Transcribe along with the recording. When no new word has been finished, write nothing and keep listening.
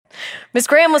Miss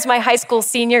Graham was my high school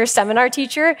senior seminar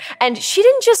teacher, and she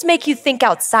didn't just make you think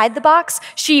outside the box.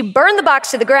 She burned the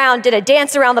box to the ground, did a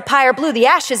dance around the pyre, blew the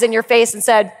ashes in your face, and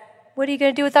said, "What are you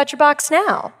going to do without your box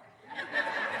now?"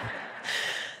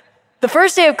 The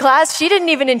first day of class, she didn't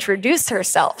even introduce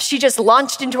herself. She just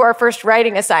launched into our first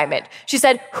writing assignment. She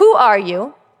said, "Who are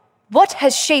you? What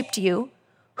has shaped you?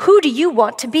 Who do you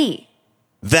want to be?"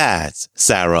 That's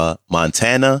Sarah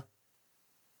Montana.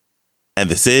 And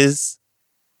this is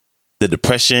the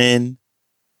Depression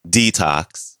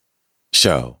Detox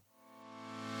Show.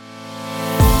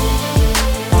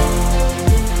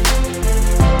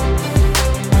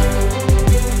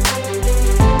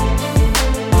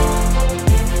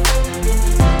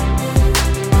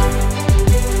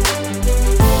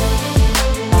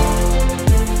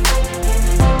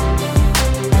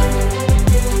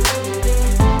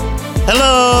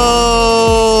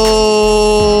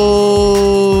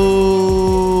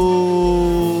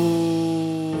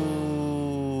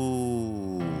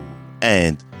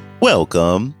 And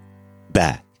welcome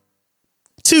back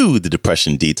to the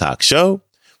Depression Detox Show,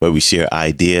 where we share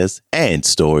ideas and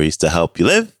stories to help you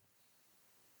live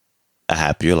a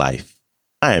happier life.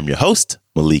 I am your host,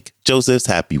 Malik Josephs.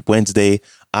 Happy Wednesday.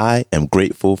 I am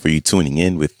grateful for you tuning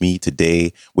in with me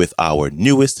today with our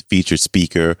newest featured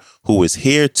speaker, who is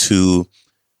here to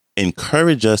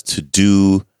encourage us to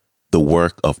do the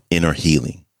work of inner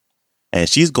healing. And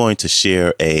she's going to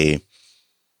share a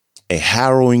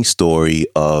harrowing story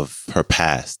of her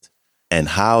past and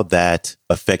how that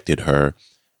affected her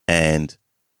and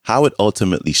how it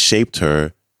ultimately shaped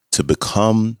her to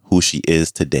become who she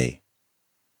is today.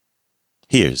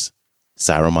 Here's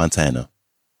Sarah Montana.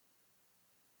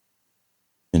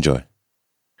 Enjoy.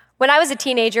 When I was a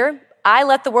teenager, I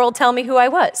let the world tell me who I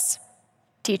was.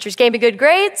 Teachers gave me good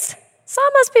grades, so I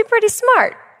must be pretty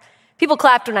smart. People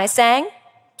clapped when I sang,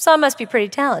 so I must be pretty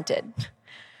talented.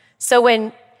 So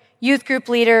when youth group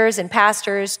leaders and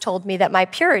pastors told me that my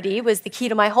purity was the key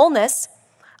to my wholeness,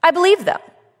 I believed them.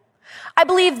 I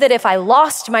believed that if I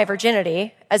lost my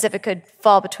virginity, as if it could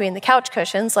fall between the couch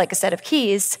cushions like a set of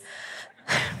keys,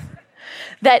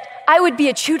 that I would be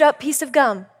a chewed up piece of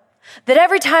gum. That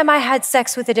every time I had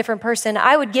sex with a different person,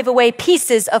 I would give away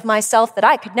pieces of myself that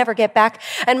I could never get back,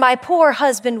 and my poor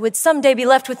husband would someday be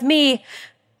left with me,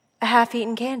 a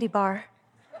half-eaten candy bar.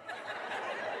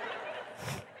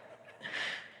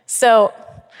 So,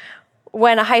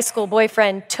 when a high school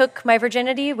boyfriend took my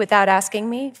virginity without asking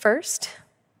me first,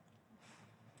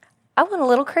 I went a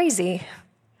little crazy.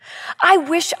 I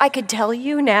wish I could tell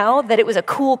you now that it was a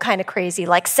cool kind of crazy,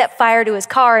 like set fire to his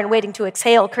car and waiting to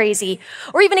exhale crazy,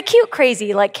 or even a cute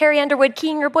crazy, like Carrie Underwood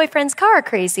keying her boyfriend's car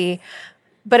crazy.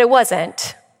 But it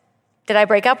wasn't. Did I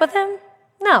break up with him?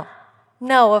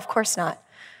 No, of course not.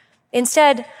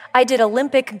 Instead, I did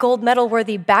Olympic gold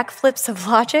medal-worthy backflips of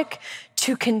logic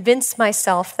to convince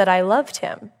myself that I loved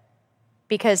him,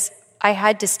 because I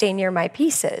had to stay near my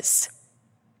pieces.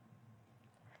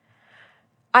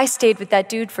 I stayed with that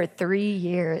dude for 3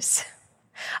 years.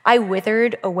 I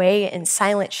withered away in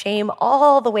silent shame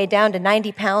all the way down to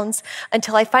 90 pounds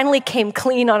until I finally came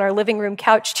clean on our living room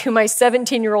couch to my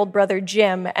 17-year-old brother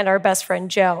Jim and our best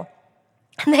friend Joe.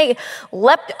 And they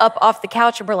leapt up off the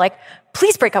couch and were like,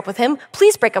 "Please break up with him.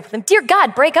 Please break up with him. Dear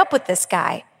God, break up with this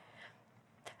guy."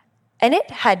 And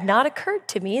it had not occurred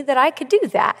to me that I could do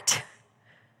that.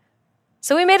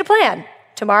 So we made a plan.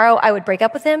 Tomorrow I would break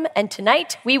up with him, and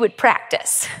tonight we would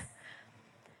practice.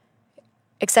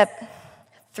 Except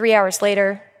 3 hours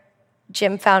later,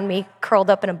 Jim found me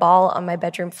curled up in a ball on my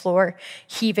bedroom floor,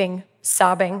 heaving,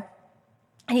 sobbing.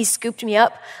 And he scooped me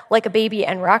up like a baby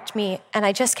and rocked me, and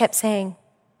I just kept saying,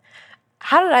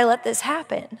 "How did I let this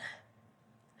happen?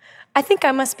 I think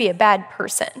I must be a bad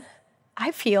person.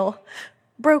 I feel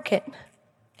broken.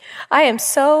 I am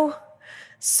so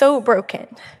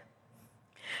broken."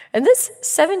 And this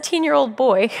 17-year-old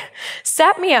boy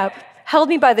sat me up, held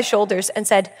me by the shoulders, and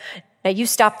said, "Now you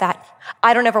stop that.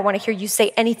 I don't ever want to hear you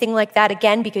say anything like that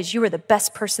again, because you are the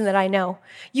best person that I know.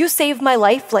 You save my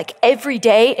life like every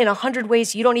day in 100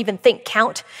 ways you don't even think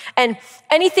count. And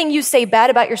anything you say bad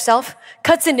about yourself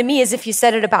cuts into me as if you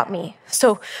said it about me.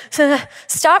 So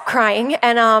stop crying,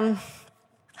 and I'm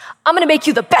going to make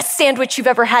you the best sandwich you've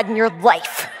ever had in your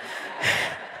life."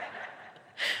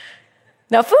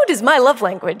 Now, food is my love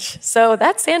language, so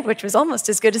that sandwich was almost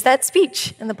as good as that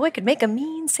speech, and the boy could make a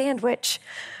mean sandwich.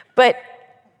 But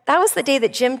that was the day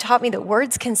that Jim taught me that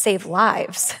words can save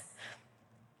lives.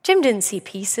 Jim didn't see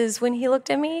pieces when he looked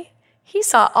at me. He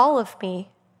saw all of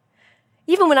me.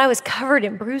 Even when I was covered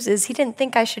in bruises, he didn't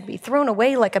think I should be thrown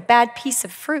away like a bad piece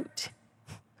of fruit.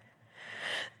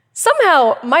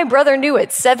 Somehow, my brother knew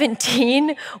at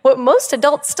 17 what most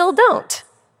adults still don't.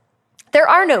 There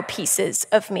are no pieces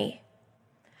of me.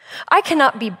 I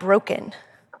cannot be broken.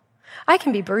 I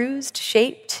can be bruised,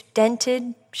 shaped,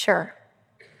 dented, sure,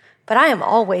 but I am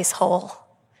always whole.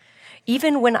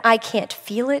 Even when I can't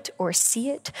feel it or see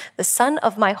it, the sun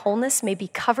of my wholeness may be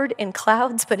covered in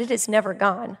clouds, but it is never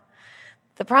gone.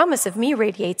 The promise of me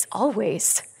radiates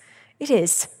always. It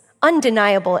is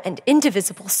undeniable and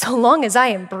indivisible so long as I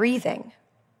am breathing.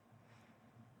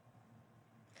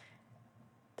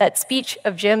 That speech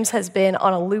of Jim's has been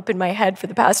on a loop in my head for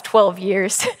the past 12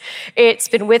 years. It's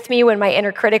been with me when my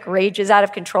inner critic rages out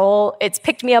of control. It's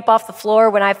picked me up off the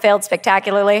floor when I failed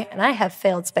spectacularly, and I have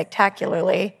failed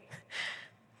spectacularly.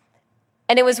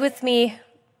 And it was with me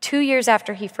 2 years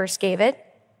after he first gave it,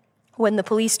 when the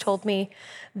police told me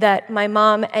that my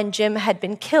mom and Jim had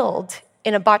been killed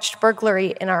in a botched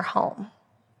burglary in our home.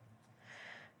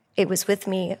 It was with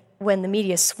me when the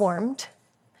media swarmed,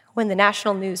 when the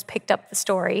national news picked up the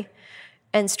story,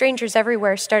 and strangers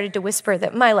everywhere started to whisper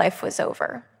that my life was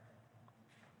over.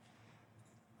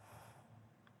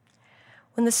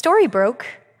 When the story broke,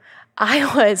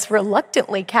 I was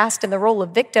reluctantly cast in the role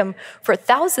of victim for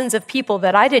thousands of people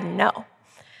that I didn't know.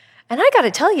 And I gotta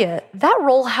tell you, that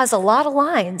role has a lot of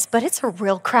lines, but it's a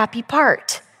real crappy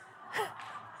part.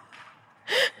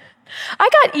 I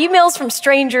got emails from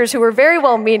strangers who were very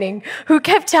well-meaning, who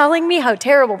kept telling me how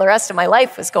terrible the rest of my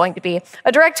life was going to be.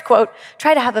 A direct quote,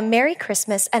 "Try to have a Merry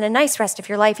Christmas and a nice rest of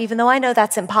your life, even though I know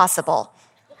that's impossible."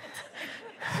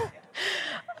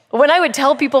 When I would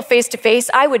tell people face-to-face,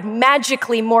 I would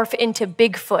magically morph into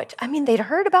Bigfoot. I mean, they'd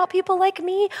heard about people like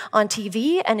me on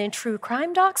TV and in true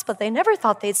crime docs, but they never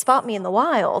thought they'd spot me in the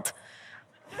wild.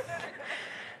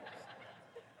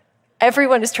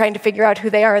 Everyone is trying to figure out who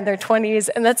they are in their 20s,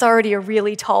 and that's already a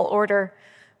really tall order.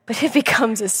 But it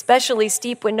becomes especially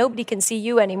steep when nobody can see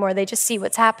you anymore. They just see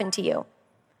what's happened to you.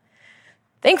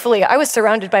 Thankfully, I was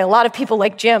surrounded by a lot of people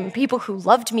like Jim, people who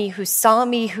loved me, who saw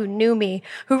me, who knew me,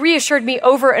 who reassured me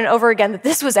over and over again that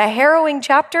this was a harrowing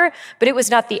chapter, but it was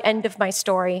not the end of my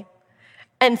story.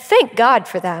 And thank God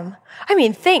for them. I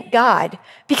mean, thank God,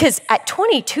 because at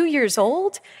 22 years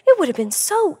old, it would have been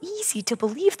so easy to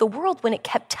believe the world when it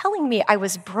kept telling me I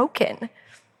was broken.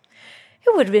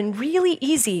 It would have been really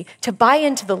easy to buy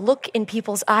into the look in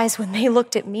people's eyes when they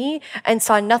looked at me and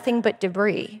saw nothing but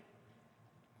debris.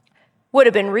 Would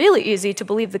have been really easy to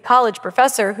believe the college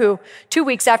professor who, 2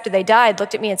 weeks after they died,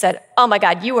 looked at me and said, "Oh my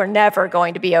God, you are never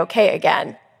going to be okay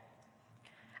again."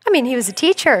 I mean, he was a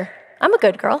teacher. I'm a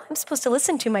good girl. I'm supposed to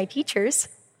listen to my teachers.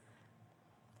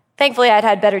 Thankfully, I'd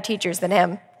had better teachers than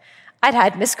him. I'd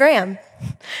had Miss Graham.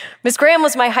 Miss Graham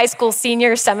was my high school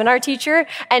senior seminar teacher,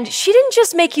 and she didn't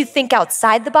just make you think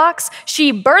outside the box.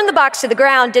 She burned the box to the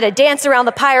ground, did a dance around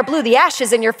the pyre, blew the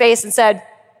ashes in your face, and said,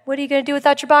 "What are you going to do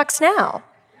without your box now?"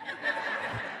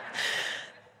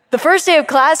 The first day of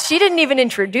class, she didn't even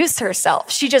introduce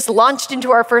herself. She just launched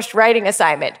into our first writing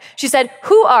assignment. She said,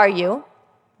 "Who are you?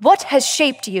 What has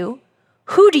shaped you?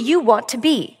 Who do you want to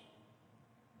be?"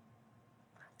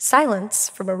 Silence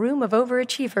from a room of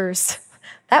overachievers.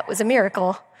 That was a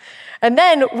miracle. And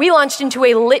then we launched into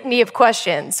a litany of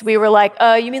questions. We were like,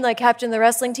 you mean like captain of the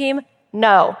wrestling team?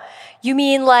 No. You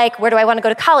mean like, where do I want to go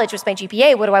to college? What's my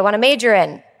GPA? What do I want to major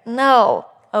in? No.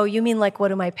 Oh, you mean like, what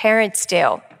do my parents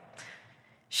do?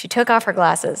 She took off her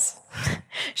glasses.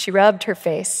 She rubbed her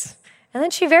face. And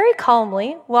then she very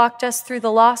calmly walked us through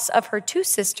the loss of her 2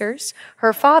 sisters,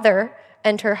 her father,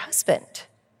 and her husband.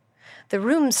 The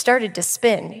room started to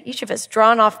spin, each of us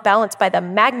drawn off balance by the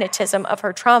magnetism of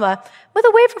her trauma. With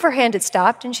a wave of her hand, it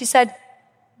stopped, and she said,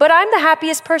 "But I'm the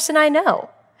happiest person I know.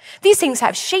 These things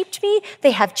have shaped me,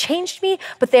 they have changed me,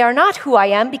 but they are not who I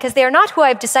am because they are not who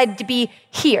I've decided to be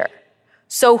here.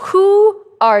 So who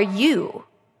are you?"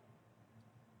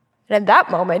 And in that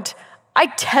moment, I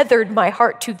tethered my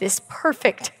heart to this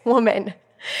perfect woman.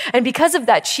 And because of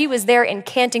that, she was there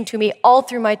incanting to me all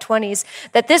through my 20s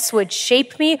that this would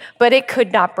shape me, but it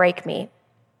could not break me.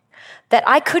 That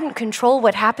I couldn't control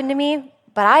what happened to me,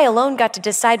 but I alone got to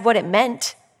decide what it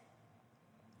meant.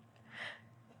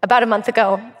 About a month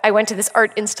ago, I went to this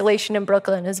art installation in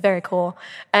Brooklyn. It was very cool.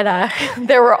 And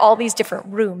there were all these different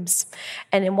rooms.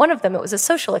 And in one of them, it was a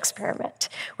social experiment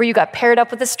where you got paired up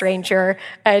with a stranger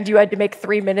and you had to make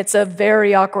 3 minutes of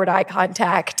very awkward eye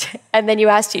contact. And then you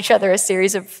asked each other a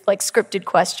series of scripted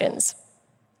questions.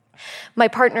 My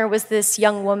partner was this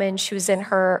young woman. She was in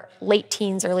her late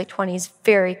teens, early 20s,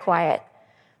 very quiet.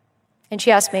 And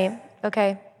she asked me,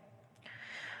 "Okay,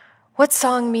 what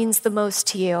song means the most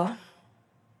to you?"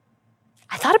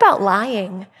 I thought about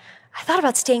lying. I thought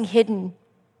about staying hidden.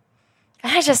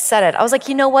 And I just said it. I was like,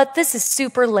 you know what? This is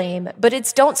super lame, but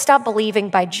it's Don't Stop Believing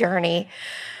by Journey.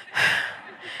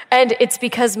 And it's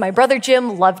because my brother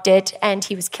Jim loved it, and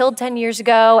he was killed 10 years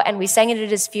ago, and we sang it at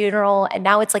his funeral, and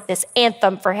now it's like this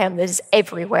anthem for him that is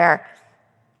everywhere.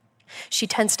 She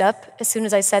tensed up as soon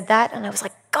as I said that, and I was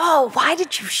like, oh, why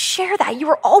did you share that? You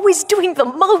were always doing the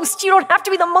most. You don't have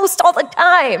to be the most all the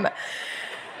time.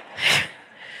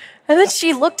 And then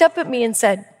she looked up at me and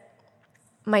said,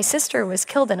 my sister was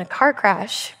killed in a car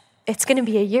crash. It's going to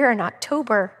be a year in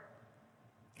October.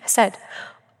 I said,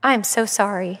 I'm so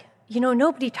sorry. You know,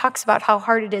 nobody talks about how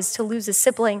hard it is to lose a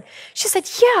sibling. She said,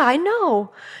 yeah, I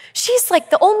know. She's like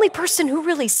the only person who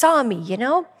really saw me, you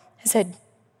know? I said,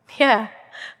 yeah,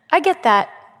 I get that.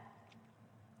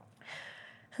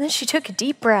 And then she took a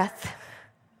deep breath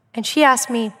and she asked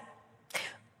me,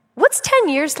 what's 10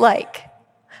 years like?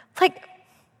 Like,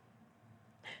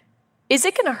 is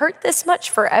it going to hurt this much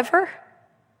forever?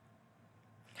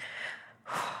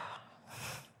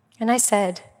 And I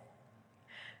said,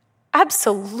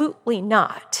 absolutely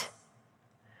not.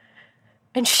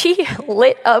 And she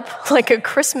lit up like a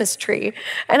Christmas tree,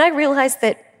 and I realized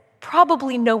that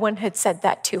probably no one had said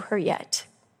that to her yet.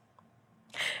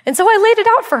 And so I laid it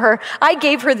out for her. I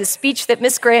gave her the speech that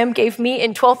Miss Graham gave me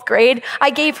in 12th grade. I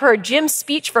gave her Jim's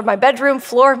speech from my bedroom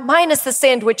floor, minus the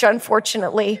sandwich,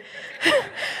 unfortunately.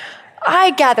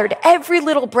 I gathered every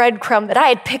little breadcrumb that I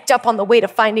had picked up on the way to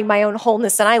finding my own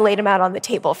wholeness, and I laid them out on the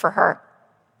table for her.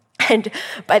 And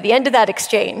by the end of that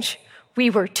exchange, we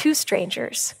were two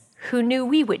strangers who knew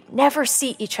we would never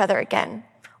see each other again,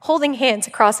 holding hands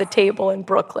across a table in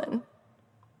Brooklyn.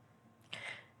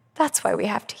 That's why we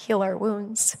have to heal our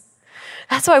wounds.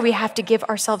 That's why we have to give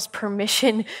ourselves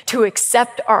permission to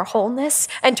accept our wholeness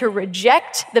and to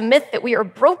reject the myth that we are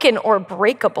broken or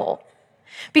breakable.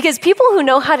 Because people who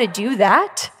know how to do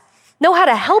that know how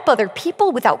to help other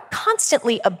people without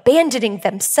constantly abandoning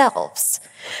themselves.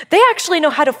 They actually know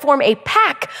how to form a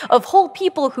pack of whole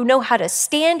people who know how to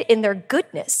stand in their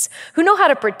goodness, who know how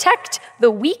to protect the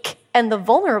weak and the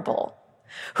vulnerable,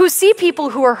 who see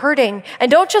people who are hurting and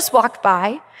don't just walk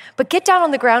by, but get down on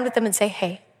the ground with them and say,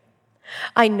 hey,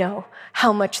 I know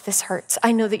how much this hurts.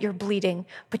 I know that you're bleeding,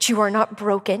 but you are not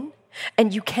broken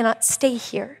and you cannot stay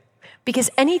here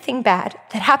because anything bad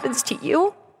that happens to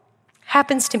you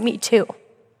happens to me too.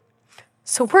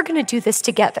 So we're going to do this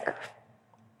together.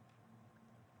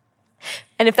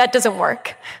 And if that doesn't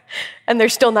work, and they're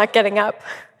still not getting up,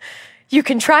 you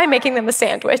can try making them a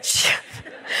sandwich.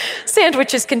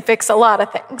 Sandwiches can fix a lot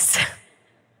of things.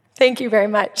 Thank you very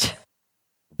much.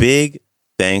 Big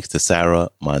thanks to Sarah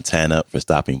Montana for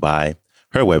stopping by.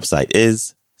 Her website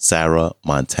is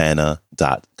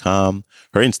sarahmontana.com.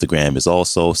 Her Instagram is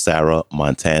also Sarah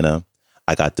Montana.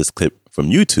 I got this clip from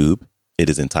YouTube. It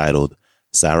is entitled,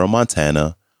 Sarah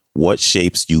Montana, What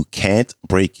Shapes You Can't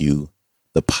Break You,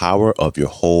 The Power of Your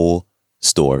Whole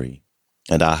Story.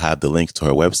 And I'll have the links to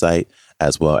her website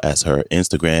as well as her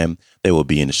Instagram. They will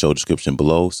be in the show description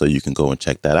below, so you can go and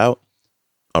check that out.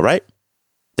 All right,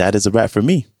 that is a wrap for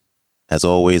me. As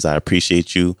always, I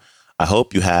appreciate you. I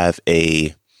hope you have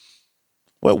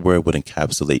what word would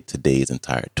encapsulate today's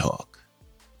entire talk?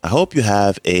 I hope you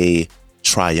have a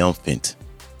triumphant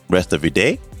rest of your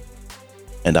day,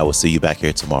 and I will see you back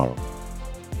here tomorrow.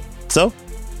 So,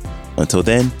 until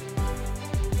then,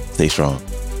 stay strong.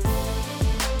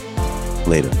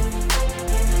 Later.